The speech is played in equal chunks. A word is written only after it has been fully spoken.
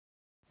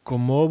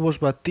Como ovos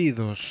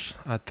batidos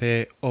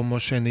até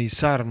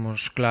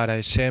homoxeneizarmos clara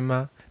e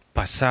xema,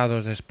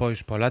 pasados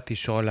despois pola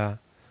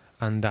tisola,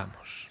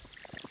 andamos.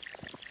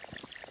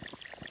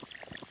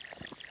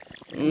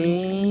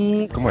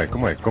 Como é?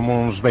 Como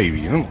uns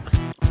baby, non?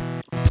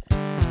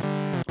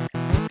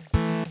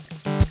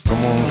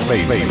 Como uns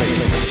baby.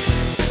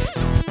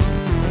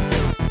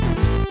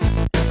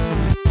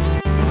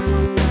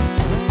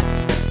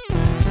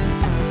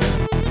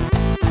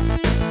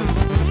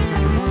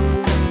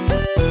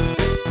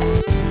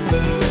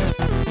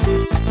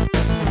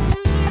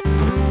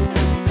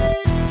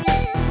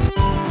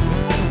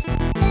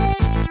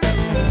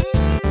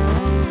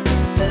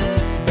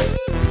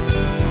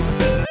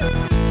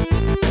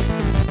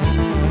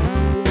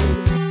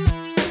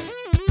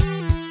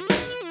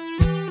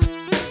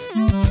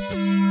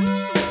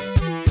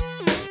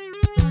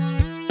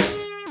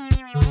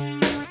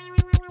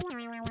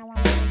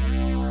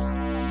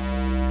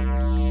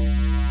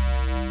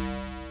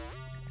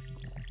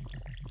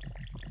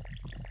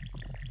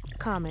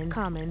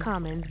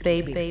 Commons,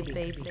 baby.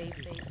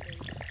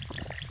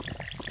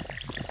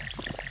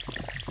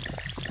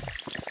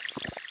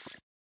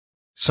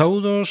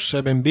 Saúdos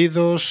e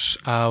benvidos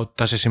á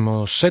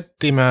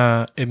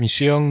 87ª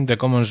emisión de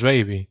Commons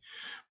Baby,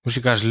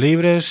 músicas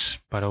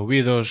libres para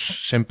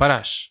ouvidos sen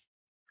parás.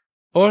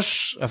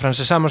 Os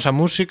afrancesamos a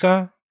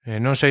música e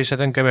non sei se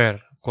ten que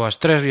ver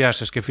coas 3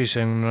 viaxes que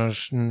fixen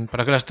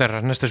para aquelas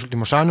terras nestes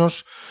últimos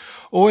anos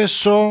ou é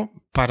só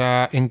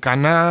para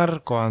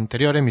encanar coa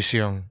anterior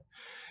emisión.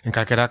 En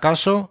calquera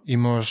caso,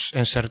 imos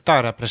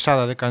insertar a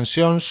presada de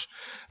cancións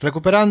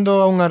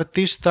recuperando a un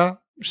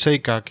artista,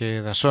 seica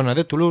que da zona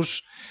de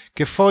Toulouse,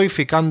 que foi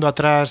ficando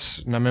atrás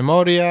na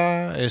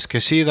memoria e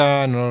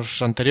esquecida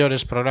nos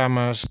anteriores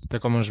programas de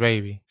Commons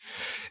Baby,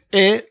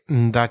 e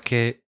da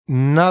que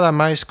nada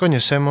máis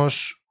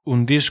coñecemos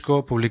un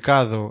disco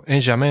publicado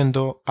en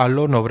Llamendo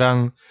aló no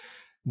verán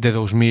de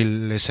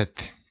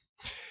 2007.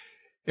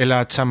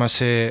 Ela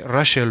chamase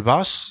Rachel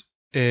Bass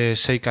e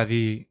seica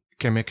di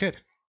que me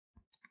quere.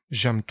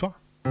 J'aime toi.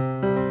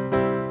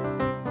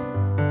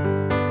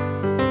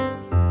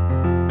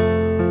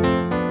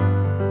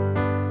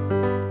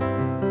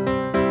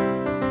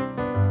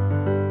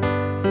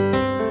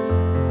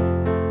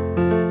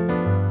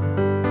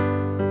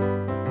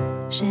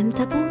 J'aime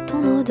ta peau,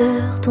 ton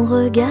odeur, ton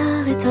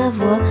regard et ta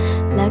voix,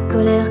 la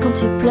colère quand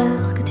tu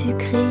pleures, que tu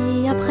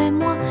cries après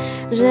moi.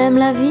 J'aime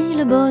la vie,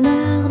 le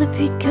bonheur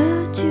depuis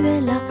que tu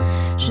es là.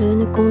 Je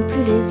ne compte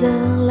plus les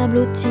heures, la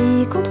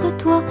blottie contre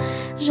toi.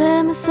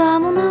 J'aime ça,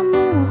 mon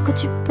amour, que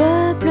tu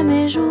peuples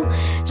mes jours.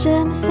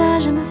 J'aime ça,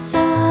 j'aime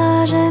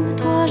ça, j'aime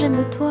toi,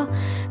 j'aime toi.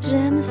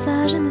 J'aime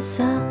ça, j'aime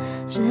ça,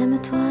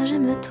 j'aime toi,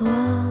 j'aime toi.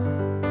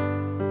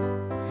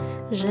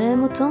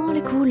 J'aime autant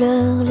les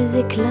couleurs, les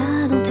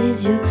éclats dans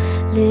tes yeux,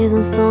 les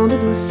instants de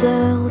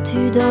douceur où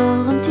tu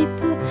dors un petit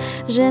peu.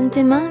 J'aime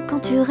tes mains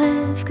quand tu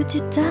rêves, que tu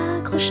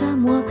t'accroches à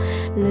moi,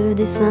 le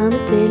dessin de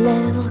tes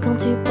lèvres quand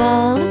tu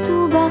parles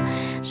tout bas.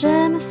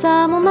 J'aime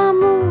ça, mon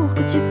amour,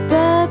 que tu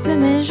peuples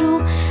mes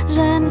jours.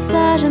 J'aime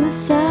ça, j'aime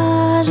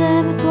ça,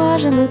 j'aime toi,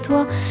 j'aime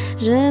toi.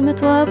 J'aime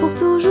toi pour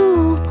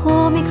toujours,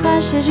 promis,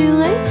 craché,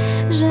 juré.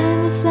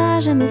 J'aime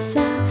ça, j'aime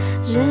ça,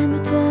 j'aime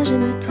toi,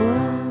 j'aime toi.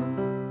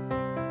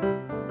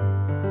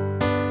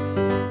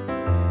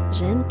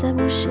 J'aime ta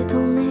bouche et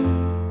ton nez,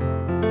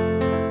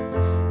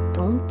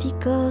 ton petit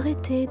corps et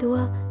tes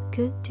doigts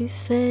que tu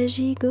fais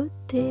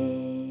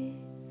gigoter.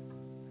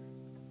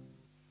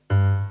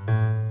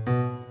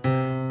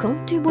 Quand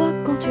tu bois,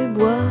 quand tu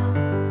bois,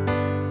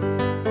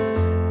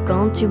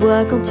 quand tu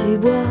bois, quand tu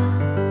bois,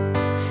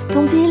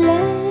 ton petit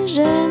lait,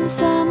 j'aime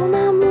ça, mon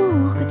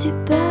amour, que tu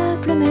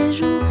peuples mes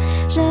jours.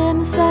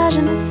 J'aime ça,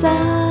 j'aime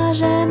ça,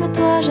 j'aime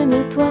toi,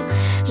 j'aime toi.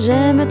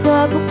 J'aime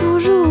toi pour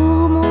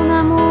toujours, mon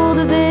amour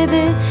de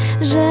bébé.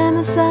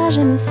 J'aime ça,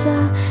 j'aime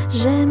ça,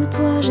 j'aime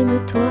toi,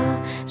 j'aime toi.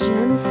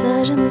 J'aime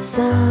ça, j'aime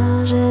ça,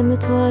 j'aime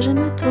toi,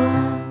 j'aime toi.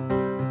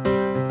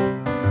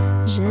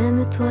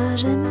 J'aime toi,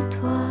 j'aime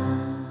toi.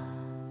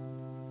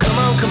 Come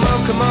on, come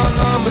on, come on,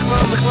 come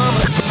on, come on.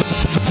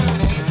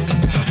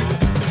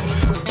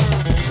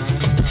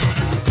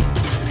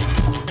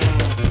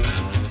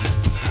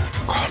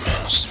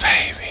 Commons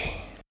Baby.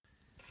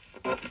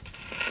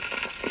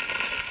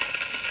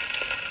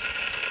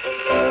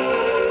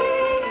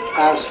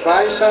 As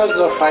faixas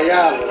do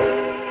fallado.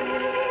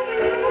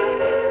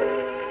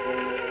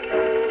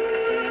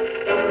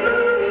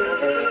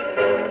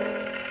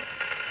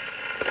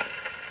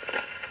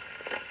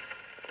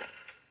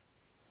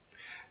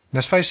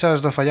 Nas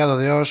faixas do fallado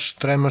de Os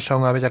traemos a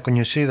unha bella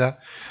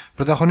coñecida,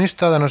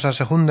 protagonista da nosa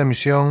segunda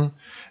emisión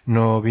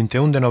no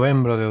 21 de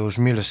novembro de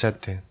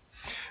 2007.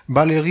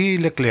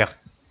 Valérie Leclerc,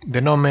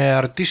 de nome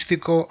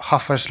artístico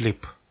Half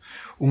Asleep,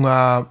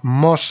 unha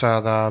moza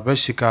da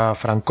Bélxica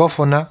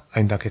francófona,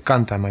 aínda que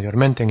canta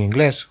maiormente en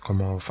inglés,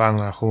 como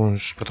fan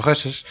algúns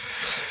portugueses.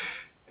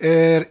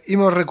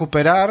 Imos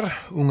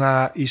recuperar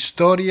unha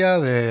historia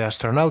de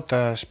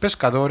astronautas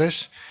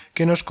pescadores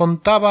que nos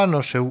contaba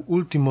no seu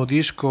último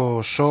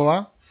disco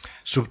SOA,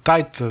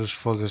 Subtitles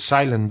for the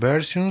Silent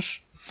Versions,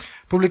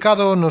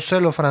 publicado no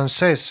selo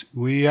francés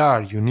We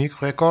Are Unique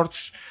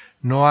Records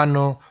no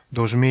ano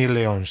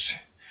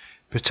 2011.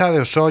 Pechade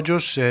os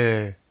ollos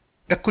e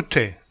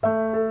escutei.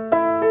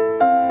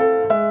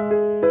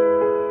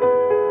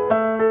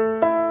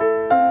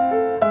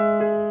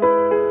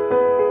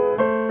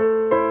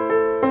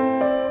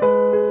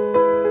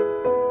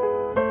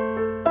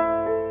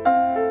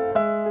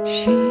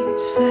 She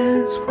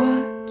says,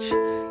 watch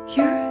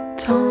your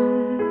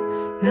tongue.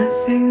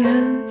 Nothing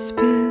has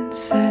been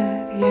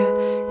said yet.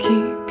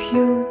 Keep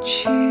your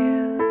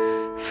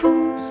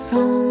cheerful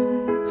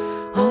song.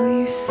 Are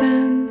you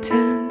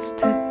sentenced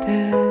to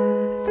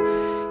death?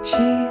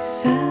 She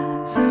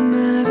says, a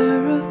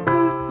matter of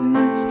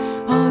goodness.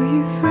 Are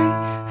you free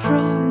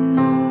from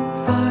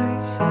all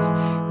vices?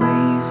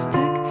 Will you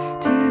stick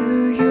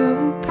to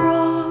your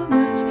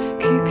promise?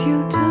 Keep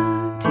your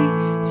dirty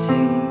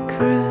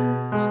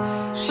secrets.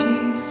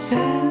 She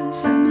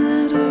says, a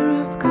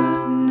matter of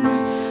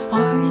goodness.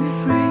 Are you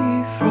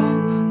free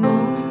from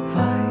all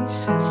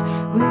vices?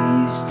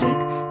 Will you stick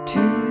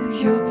to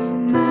your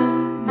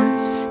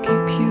manners?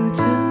 Keep your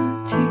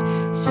dirty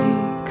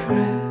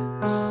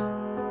secrets.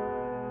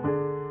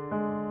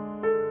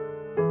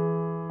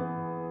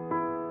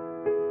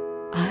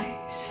 I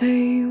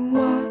say,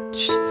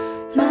 watch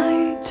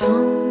my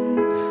tongue,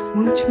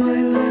 watch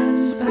my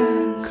last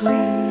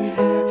clean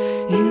hair.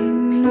 You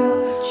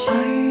know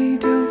I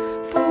don't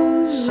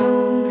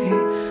follow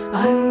here. I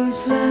was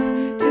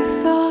sent to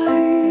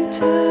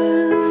fight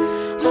and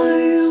I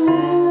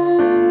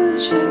won't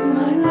check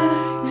my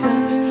legs. I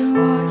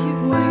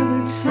wear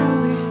the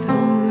tally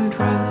summer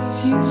dress.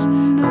 You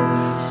know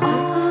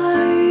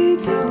I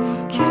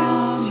don't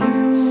care. You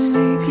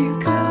leave you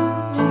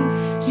close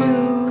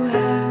your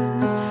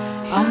hands.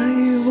 I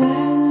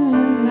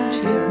won't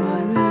check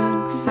my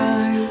legs.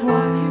 I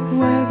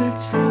wear the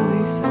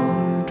tally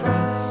summer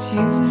dress.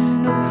 You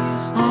know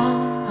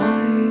I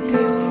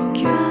don't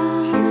care.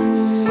 You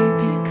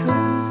leave you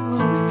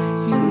close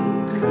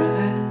your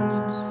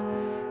hands.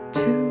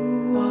 Two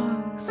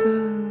walks a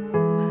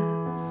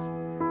mess.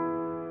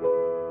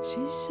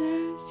 She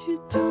says you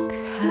don't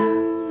have.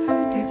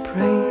 They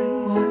pray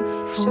one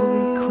for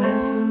the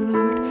clever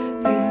Lord.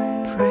 They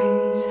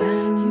praise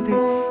and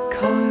they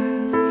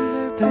carve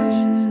their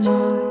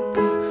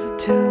marble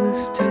till the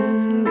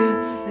stone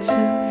gets a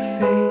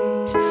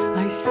face.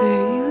 I say,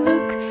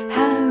 look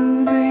how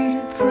they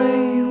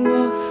pray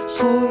one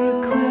for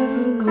a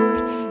clever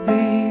Lord.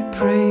 They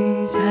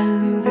praise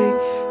and they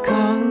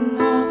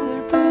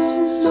carve their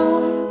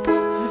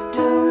marble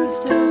till the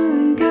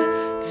stone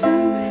gets a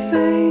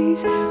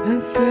face. A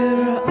pair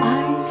of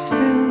eyes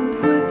filled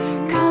with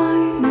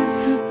kindness,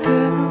 a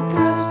pair of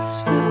breasts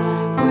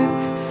filled with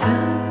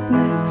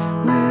sadness,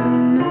 with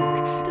milk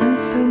and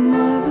some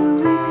other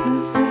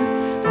weaknesses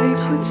they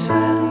could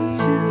swell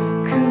to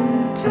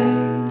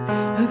contain.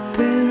 A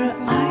pair of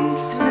eyes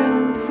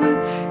filled with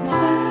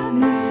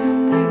sadness and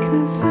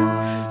weaknesses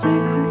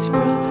liquids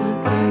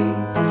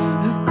propagate.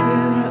 A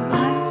pair of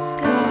eyes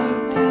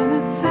carved in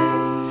a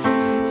face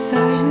that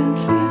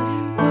silently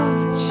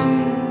watches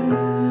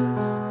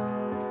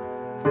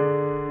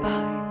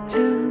by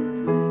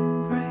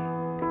dawnbreak.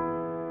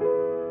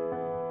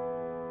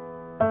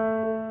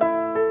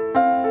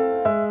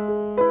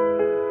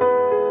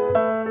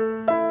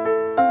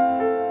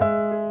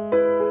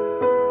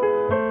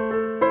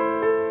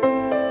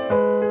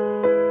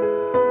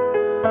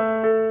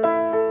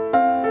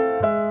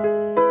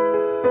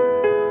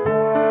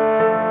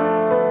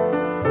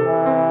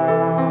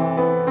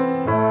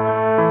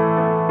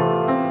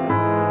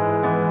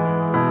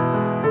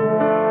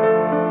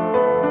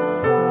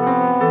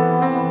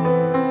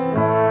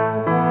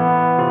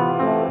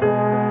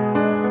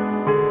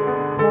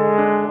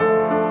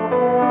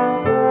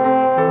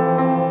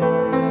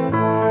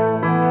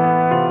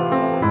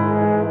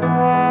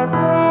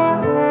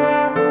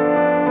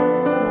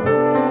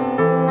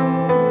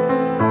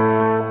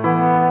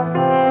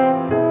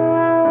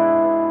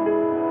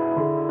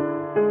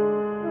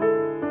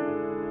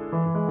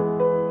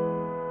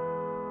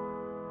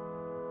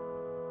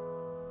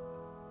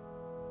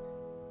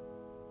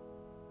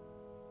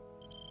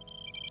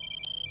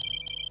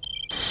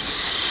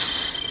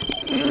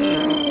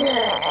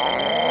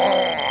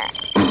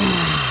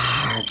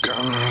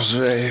 Commons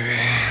Baby.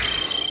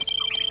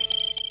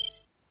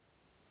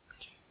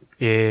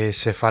 E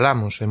se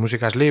falamos de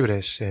músicas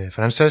libres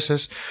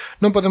franceses,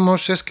 non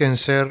podemos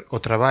esquecer o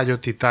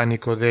traballo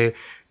titánico de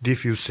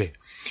Diffuse,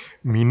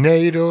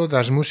 mineiro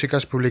das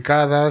músicas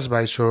publicadas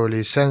baixo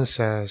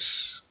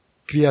licenzas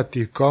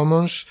Creative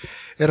Commons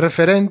e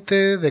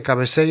referente de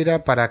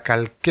cabeceira para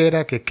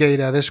calquera que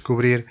queira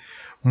descubrir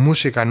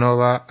música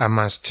nova a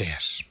más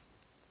cheas.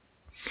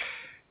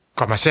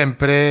 Como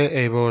sempre,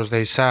 vos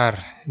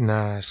deixar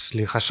nas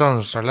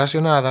ligazóns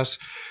relacionadas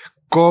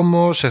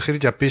como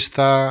seguirlle a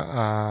pista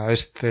a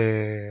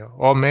este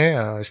home,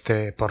 a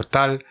este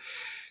portal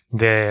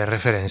de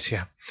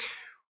referencia.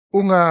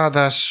 Unha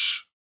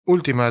das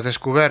últimas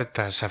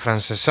descubertas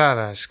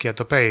afrancesadas que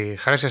atopei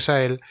gracias a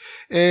él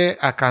é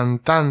a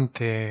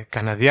cantante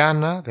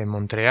canadiana de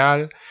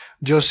Montreal,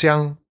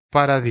 Josiane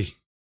Paradis.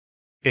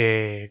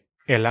 E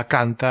ela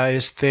canta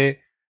este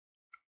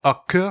Au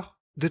cœur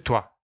de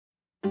toi.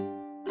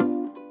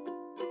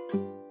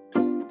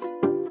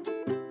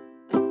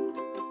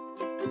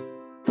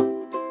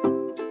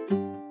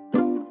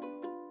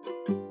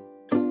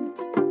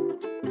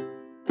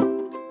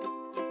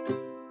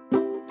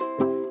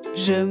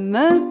 Je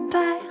me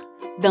perds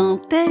dans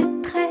tes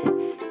traits,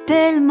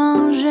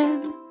 tellement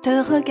j'aime te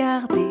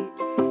regarder.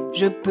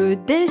 Je peux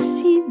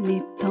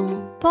dessiner ton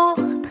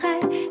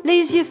portrait,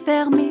 les yeux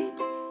fermés,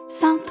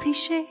 sans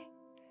tricher.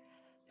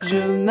 Je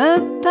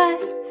me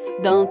perds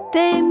dans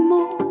tes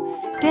mots,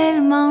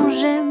 tellement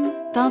j'aime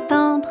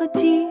t'entendre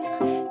dire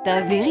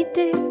ta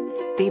vérité,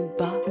 tes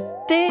bas,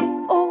 tes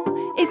hauts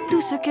et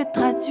tout ce que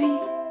traduit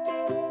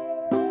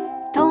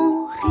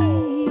ton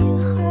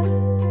rire.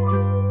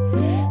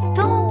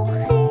 Ton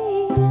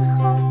rire,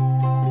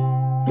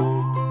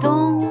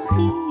 ton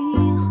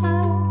rire.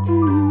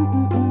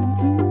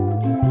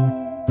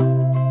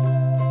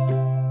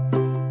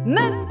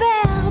 Me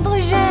perdre,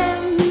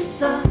 j'aime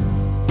ça.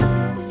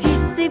 Si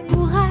c'est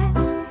pour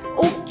être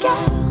au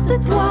cœur de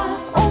toi,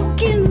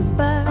 aucune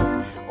peur,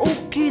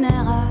 aucune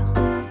erreur.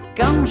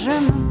 Quand je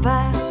me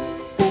perds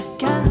au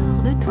cœur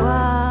de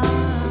toi.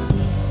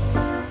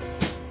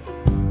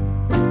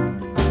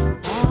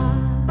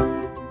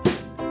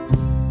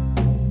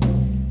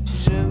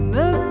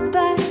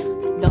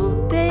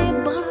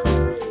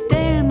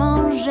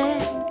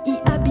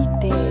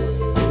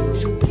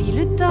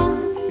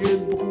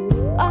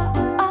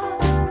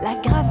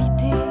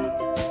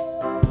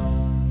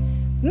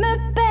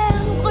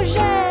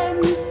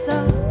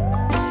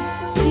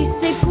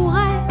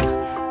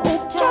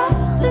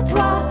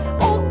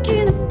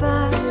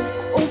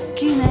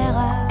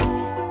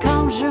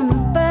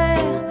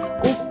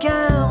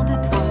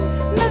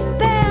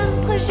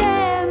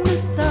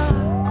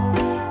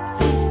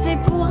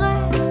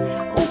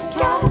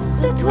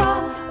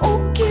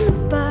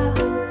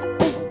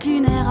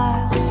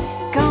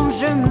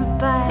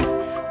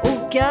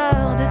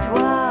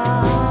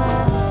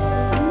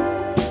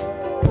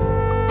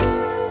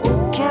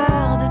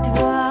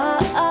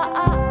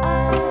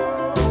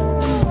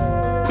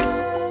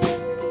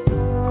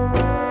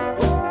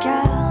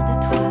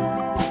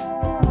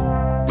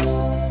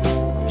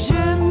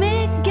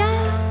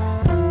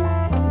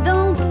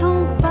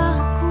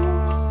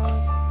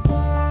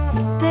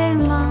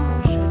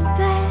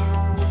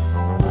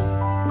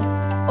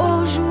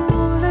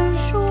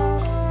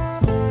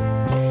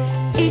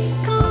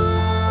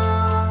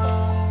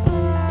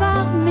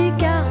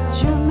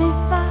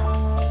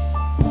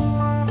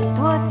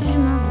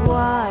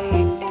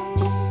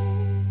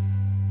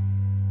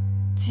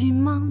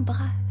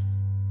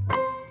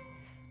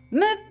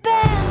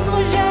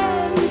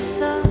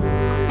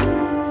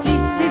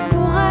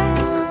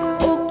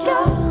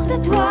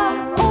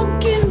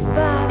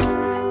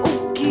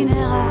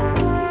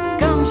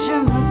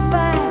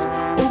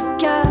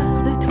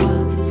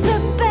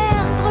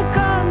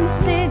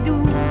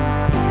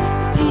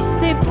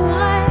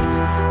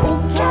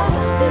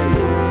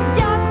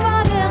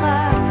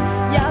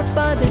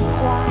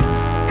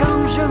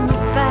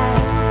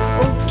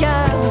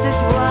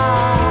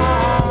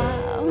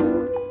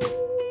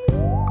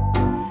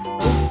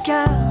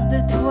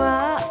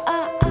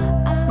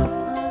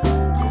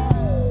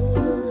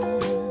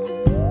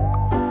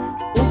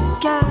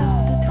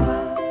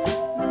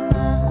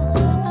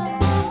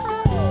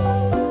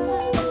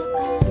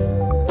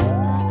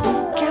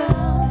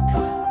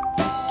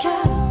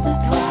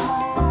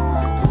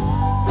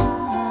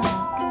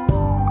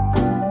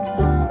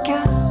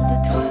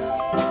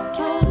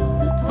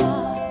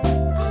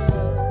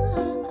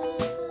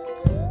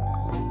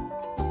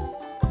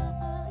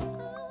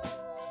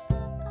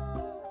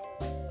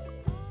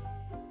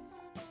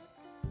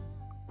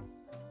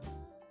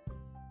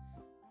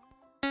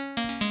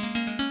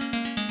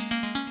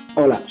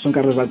 Ola, son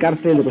Carlos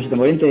Valcárcel do Proxecto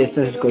Movente e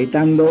estás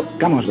escoitando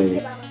Come On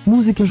Baby.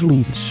 Músicas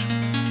livres.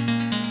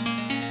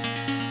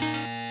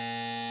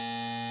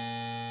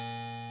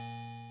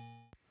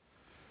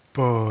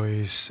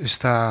 Pois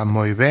está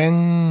moi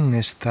ben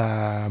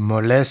esta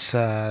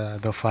molesa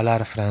do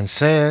falar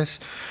francés,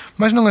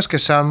 mas non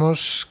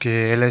esquezamos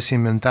que eles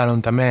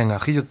inventaron tamén a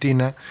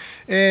guillotina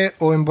e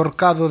o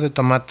emborcado de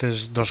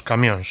tomates dos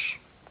camións.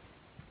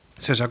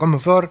 Sexa como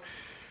for,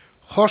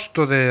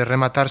 gosto de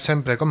rematar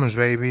sempre Come On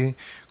Baby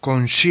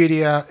con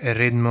xiria e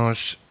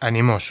ritmos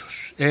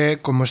animosos.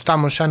 E como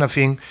estamos xa na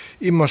fin,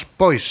 imos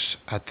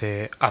pois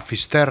até a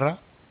Fisterra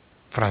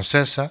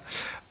francesa,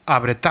 a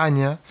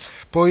Bretaña,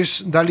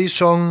 pois dali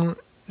son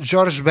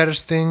George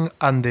Bernstein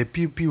and the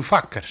Pew Pew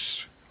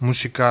Fuckers,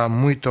 música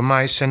moito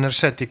máis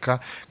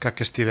enerxética que a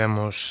que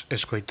estivemos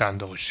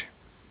escoitando hoxe.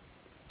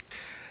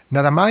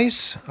 Nada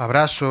máis,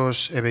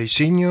 abrazos e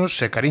beixiños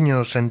e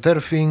cariños en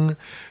ter fin.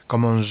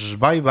 Commons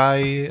bye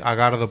bye,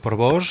 agardo por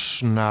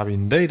vos na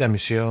vindeira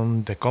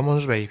emisión de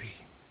Commons Baby.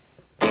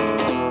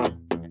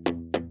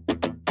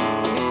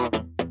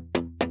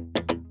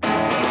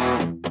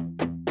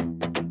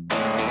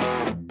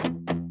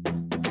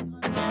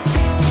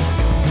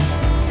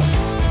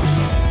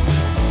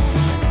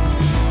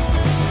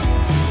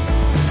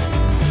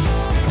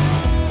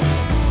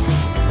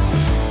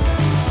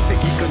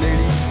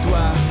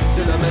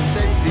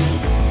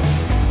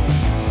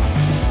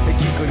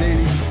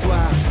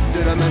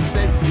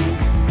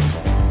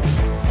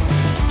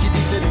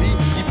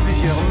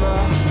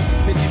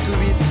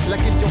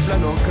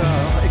 femme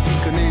encore et qui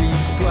connaît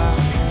l'histoire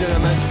de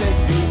l'homme à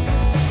cette vie.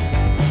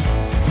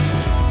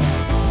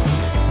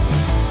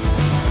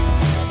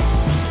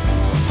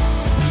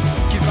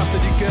 Qu'il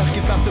parte du cœur,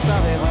 qu'il parte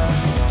par erreur,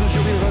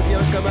 toujours il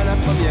revient comme à la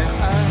première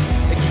heure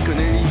et qui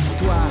connaît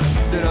l'histoire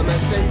de l'homme à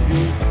cette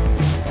vie.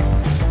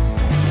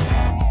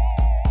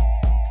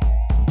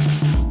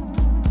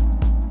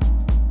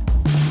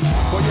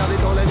 Poignardé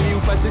dans la nuit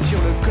ou passé sur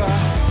le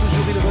corps,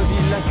 toujours il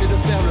revit lassé de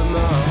faire le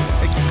mort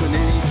et qui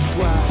connaît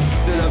l'histoire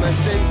de l'homme à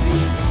cette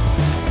vie.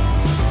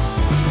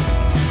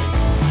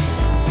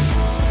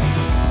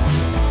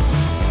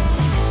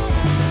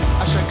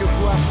 À chaque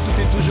fois,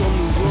 tout est toujours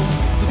nouveau,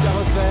 tout à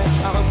refaire,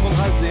 à reprendre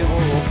à zéro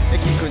et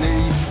qui connaît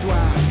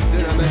l'histoire de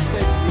l'homme à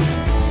cette vie.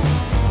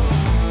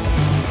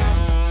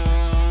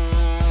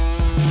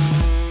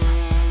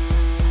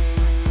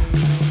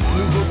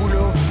 Nouveau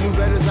boulot,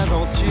 nouvelles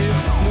aventures,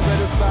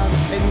 nouvelles femmes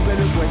et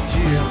nouvelles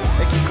voitures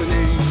et qui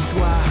connaît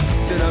l'histoire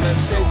de l'homme à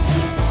cette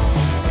vie.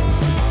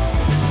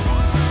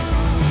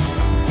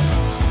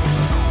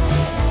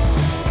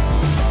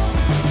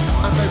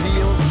 Un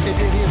pavillon et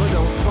des rires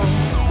d'enfants.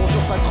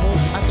 Bonjour patron,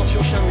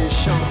 attention chien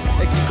méchant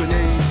et qui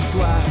connaît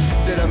l'histoire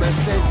de l'homme à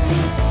cette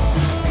vie.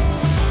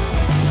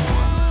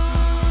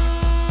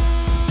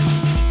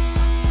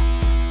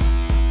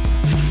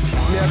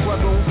 Mais à quoi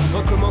bon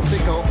recommencer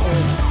quand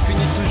on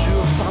finit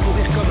toujours par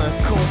mourir comme un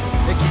con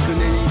et qui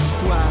connaît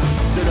l'histoire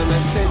de l'homme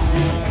à cette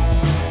vie.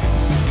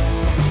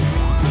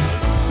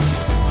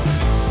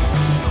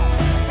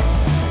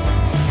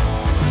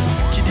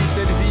 Qui dit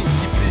cette vie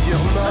dit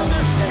plusieurs morts.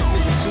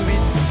 Mais 6 ou 8,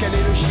 quel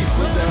est le chiffre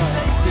d'or?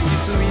 Mais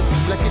 6 ou 8,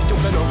 la question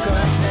plane encore.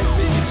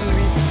 Mais 6 ou 8,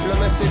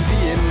 l'homme à cette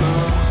vie est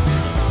mort.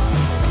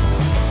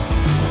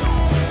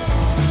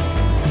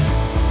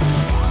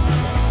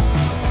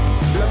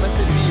 L'homme à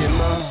cette vie est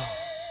mort.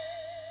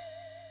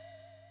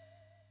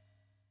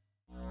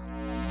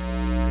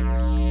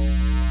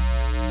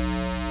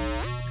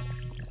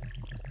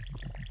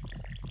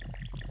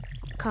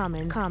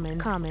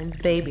 Commons,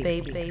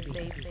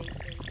 baby.